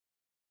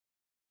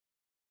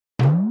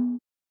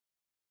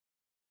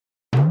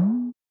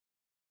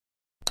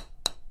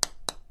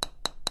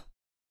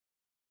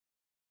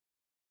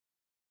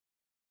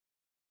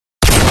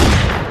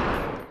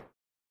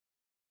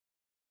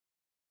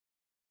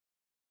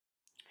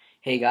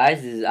Hey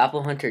guys, this is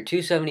Apple Hunter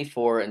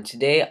 274 and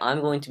today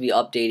I'm going to be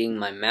updating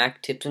my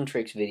Mac tips and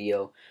tricks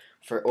video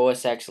for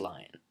OS X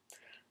Lion.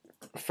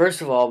 First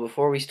of all,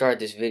 before we start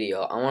this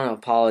video, I want to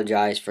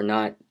apologize for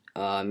not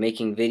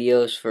making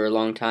videos for a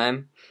long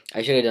time.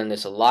 I should have done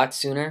this a lot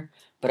sooner,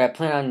 but I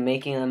plan on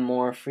making them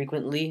more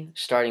frequently,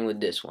 starting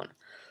with this one.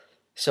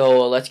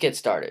 So let's get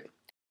started.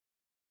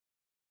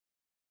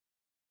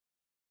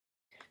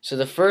 So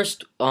the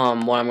first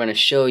one I'm going to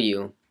show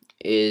you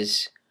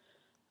is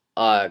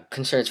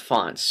concerns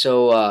fonts.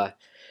 So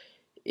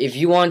if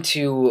you want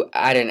to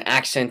add an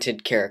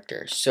accented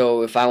character,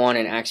 so if I want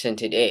an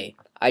accented A,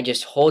 I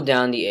just hold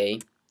down the A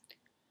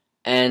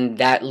and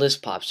that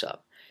list pops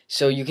up.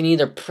 So you can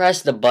either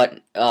press the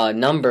button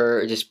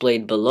number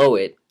displayed below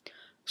it.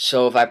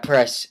 So if I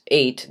press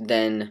 8,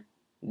 then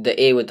the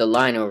A with the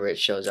line over it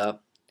shows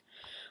up.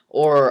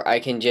 Or I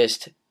can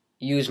just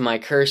use my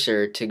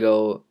cursor to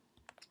go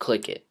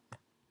click it.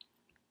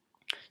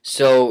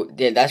 So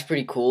yeah, that's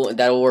pretty cool.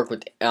 That'll work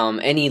with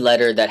any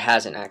letter that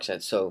has an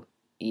accent. So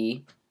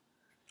E.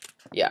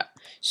 Yeah.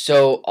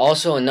 So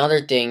also another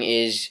thing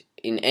is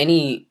in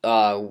any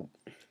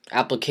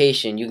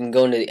application, you can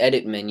go into the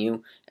edit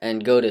menu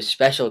and go to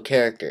special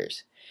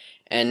characters.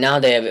 And now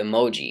they have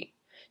emoji.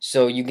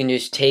 So you can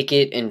just take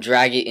it and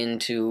drag it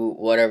into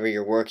whatever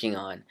you're working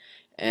on.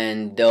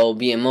 And there'll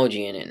be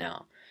emoji in it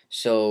now.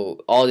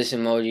 So all this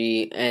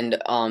emoji, and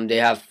they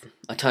have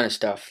a ton of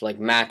stuff like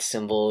math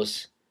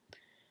symbols.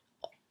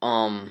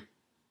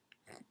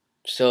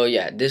 So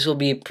yeah, this will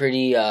be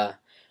pretty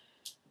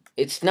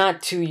it's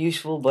not too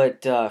useful,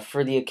 but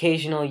for the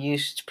occasional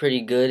use, it's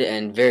pretty good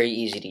and very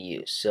easy to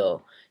use.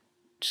 So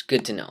it's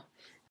good to know.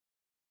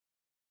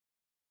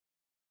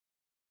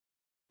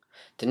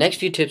 The next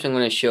few tips I'm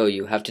going to show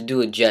you have to do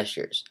with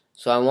gestures.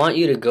 So I want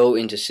you to go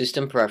into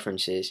System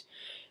Preferences,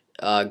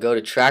 go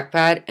to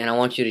Trackpad, and I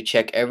want you to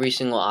check every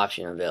single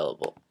option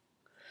available.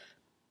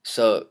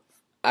 So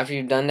after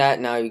you've done that,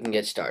 now you can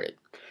get started.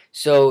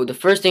 So the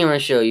first thing I'm going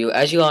to show you,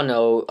 as you all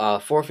know,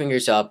 4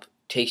 fingers up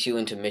takes you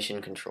into mission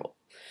control.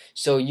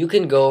 So you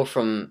can go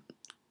from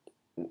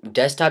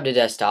desktop to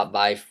desktop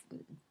by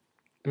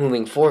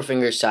moving 4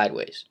 fingers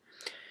sideways.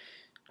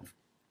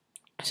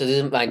 So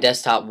this is my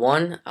desktop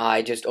one.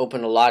 I just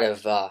opened a lot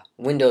of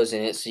windows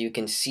in it so you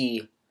can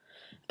see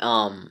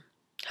how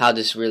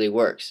this really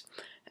works.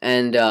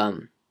 And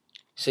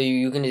so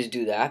you can just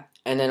do that.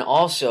 And then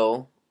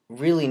also,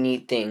 really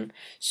neat thing.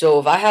 So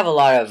if I have a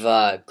lot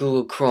of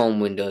Google Chrome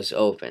windows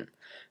open,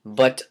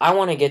 but I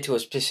want to get to a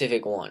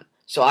specific one.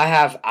 So I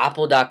have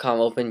Apple.com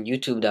open,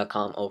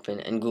 YouTube.com open,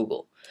 and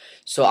Google.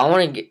 So I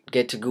want to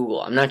get to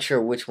Google. I'm not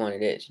sure which one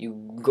it is.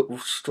 You go,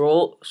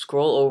 scroll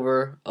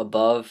over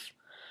above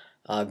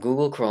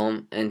Google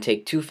Chrome and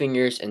take 2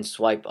 fingers and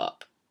swipe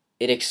up.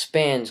 It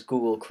expands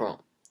Google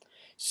Chrome.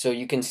 So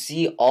you can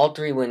see all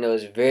 3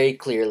 windows very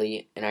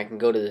clearly, and I can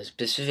go to the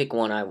specific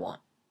one I want.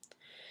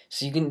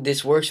 So you can.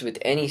 This works with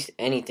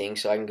anything.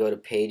 So I can go to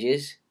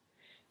Pages,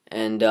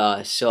 and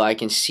so I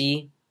can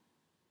see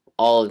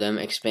all of them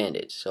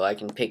expanded. So I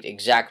can pick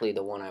exactly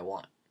the one I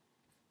want.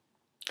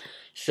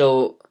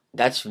 So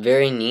that's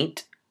very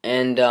neat.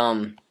 And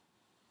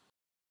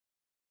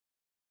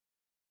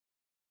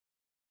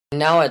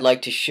now I'd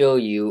like to show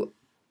you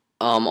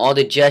all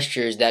the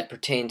gestures that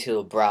pertain to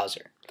the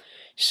browser.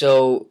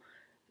 So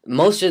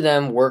most of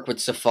them work with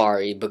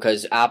Safari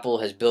because Apple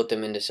has built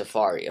them into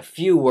Safari. A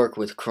few work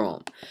with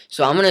Chrome.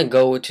 So I'm going to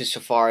go to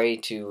Safari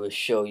to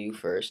show you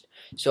first.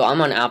 So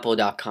I'm on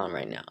Apple.com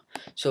right now.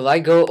 So if I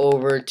go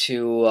over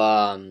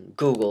to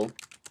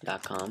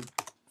Google.com,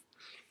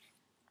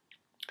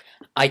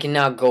 I can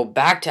now go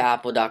back to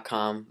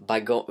Apple.com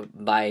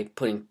by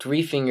putting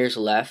 3 fingers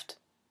left,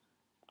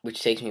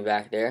 which takes me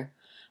back there.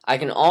 I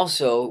can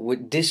also,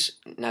 with this,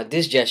 now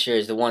this gesture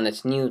is the one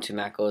that's new to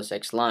Mac OS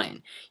X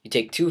Lion. You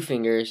take 2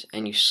 fingers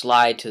and you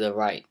slide to the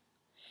right.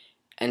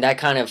 And that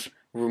kind of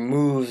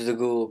removes the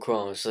Google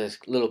Chrome. So it's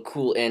a little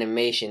cool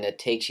animation that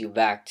takes you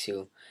back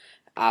to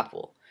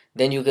Apple.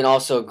 Then you can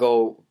also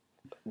go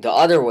the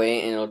other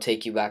way and it'll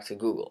take you back to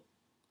Google.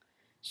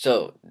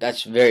 So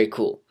that's very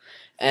cool.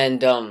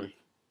 And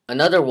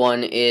another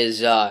one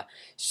is,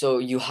 so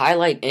you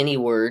highlight any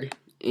word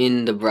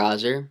in the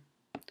browser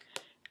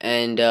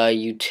and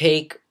you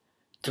take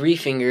 3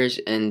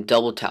 fingers and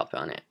double tap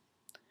on it.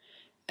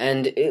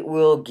 And it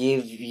will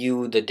give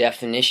you the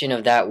definition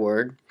of that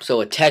word.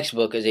 So a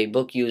textbook is a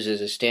book used as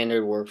a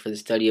standard work for the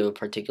study of a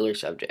particular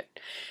subject.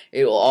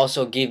 It will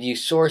also give you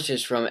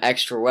sources from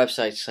extra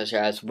websites such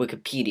as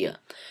Wikipedia.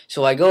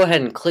 So I go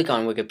ahead and click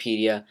on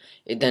Wikipedia.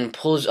 It then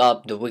pulls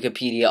up the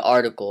Wikipedia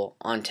article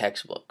on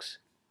textbooks.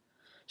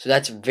 So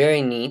that's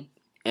very neat,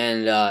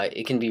 and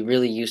it can be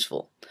really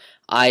useful.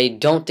 I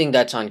don't think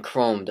that's on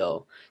Chrome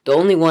though. The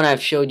only one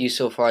I've showed you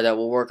so far that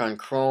will work on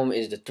Chrome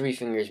is the 3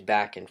 fingers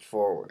back and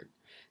forward.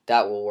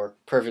 That will work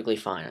perfectly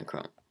fine on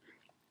Chrome.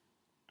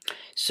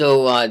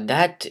 So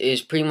that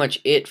is pretty much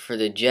it for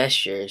the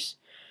gestures.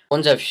 The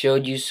ones I've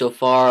showed you so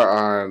far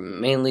are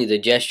mainly the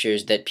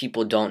gestures that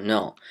people don't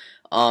know.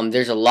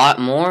 There's a lot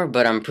more,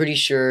 but I'm pretty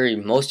sure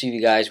most of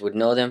you guys would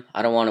know them.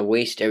 I don't want to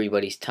waste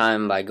everybody's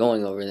time by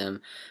going over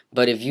them.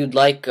 But if you'd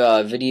like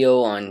a video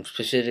on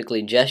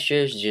specifically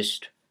gestures,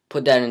 just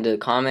put that into the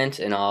comments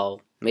and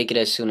I'll make it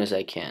as soon as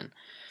I can.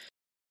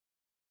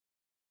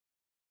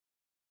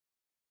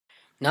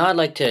 Now I'd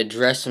like to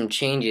address some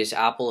changes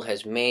Apple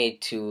has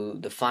made to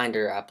the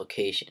Finder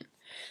application.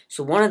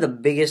 So one of the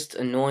biggest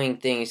annoying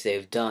things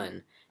they've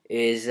done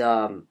is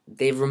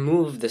they've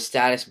removed the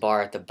status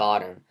bar at the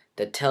bottom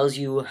that tells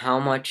you how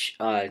much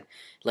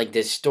like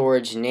the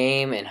storage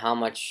name and how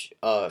much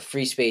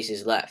free space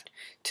is left.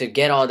 To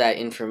get all that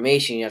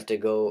information, you have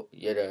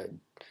to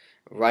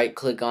right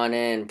click on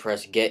it and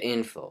press get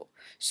info.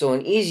 So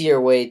an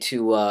easier way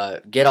to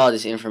get all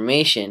this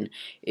information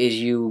is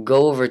you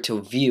go over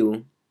to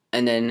view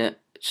and then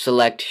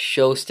select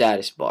show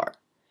status bar.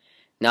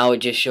 Now it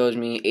just shows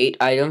me 8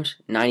 items,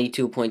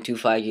 92.25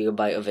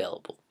 gigabyte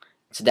available.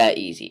 It's that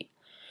easy.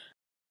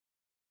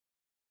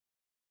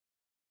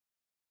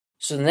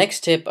 So the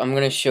next tip I'm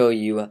going to show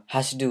you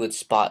has to do with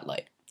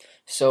Spotlight.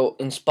 So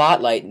in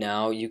Spotlight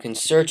now you can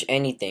search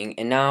anything,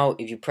 and now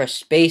if you press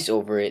space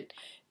over it,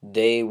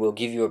 they will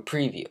give you a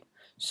preview.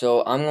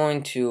 So I'm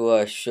going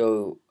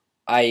to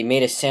I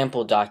made a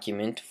sample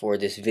document for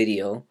this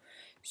video.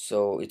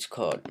 So it's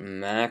called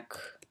Mac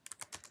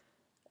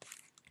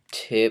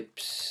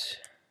Tips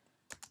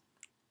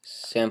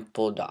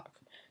Sample Doc.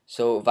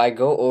 So if I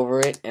go over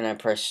it and I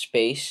press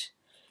space,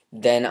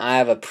 then I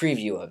have a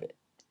preview of it.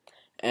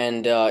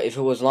 And if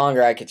it was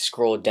longer, I could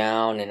scroll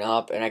down and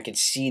up, and I could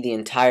see the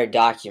entire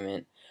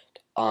document,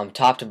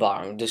 top to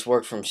bottom. This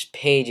worked from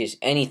pages,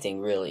 anything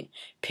really,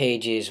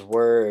 pages,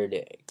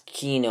 Word,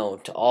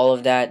 Keynote, all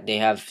of that. They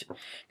have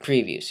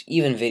previews,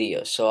 even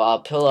videos. So I'll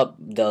pull up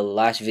the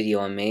last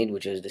video I made,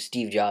 which was the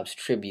Steve Jobs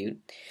tribute.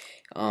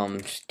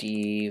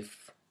 Steve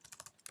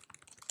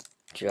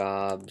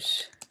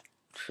Jobs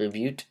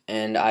tribute,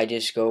 and I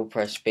just go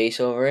press space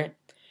over it,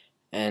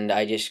 and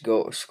I just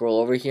go scroll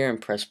over here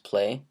and press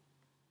play,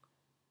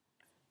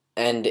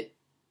 and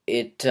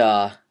it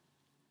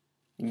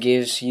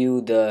gives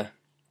you the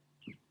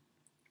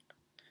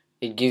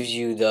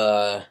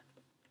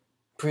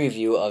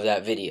preview of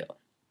that video.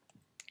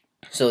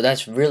 So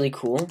that's really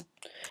cool.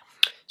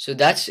 So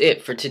that's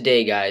it for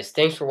today, guys.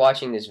 Thanks for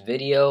watching this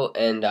video,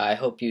 and I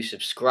hope you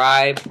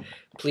subscribe.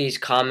 Please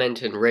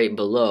comment and rate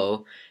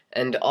below.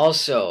 And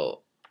also,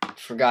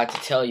 forgot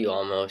to tell you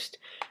almost,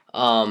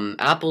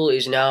 Apple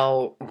is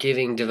now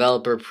giving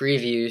developer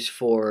previews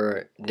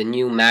for the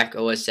new Mac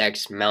OS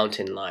X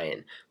Mountain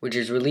Lion, which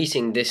is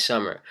releasing this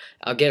summer.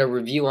 I'll get a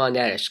review on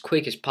that as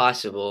quick as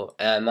possible,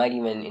 and I might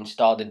even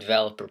install the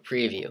developer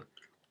preview.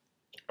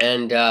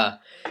 And I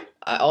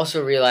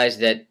also realized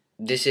that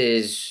this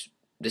is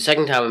the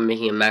second time I'm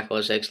making a Mac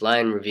OS X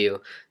Lion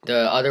review.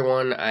 The other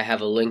one, I have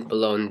a link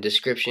below in the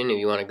description if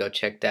you want to go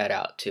check that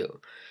out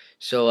too.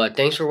 So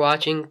thanks for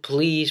watching.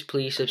 Please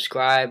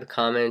subscribe,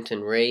 comment,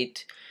 and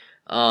rate.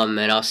 And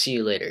I'll see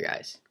you later,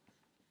 guys.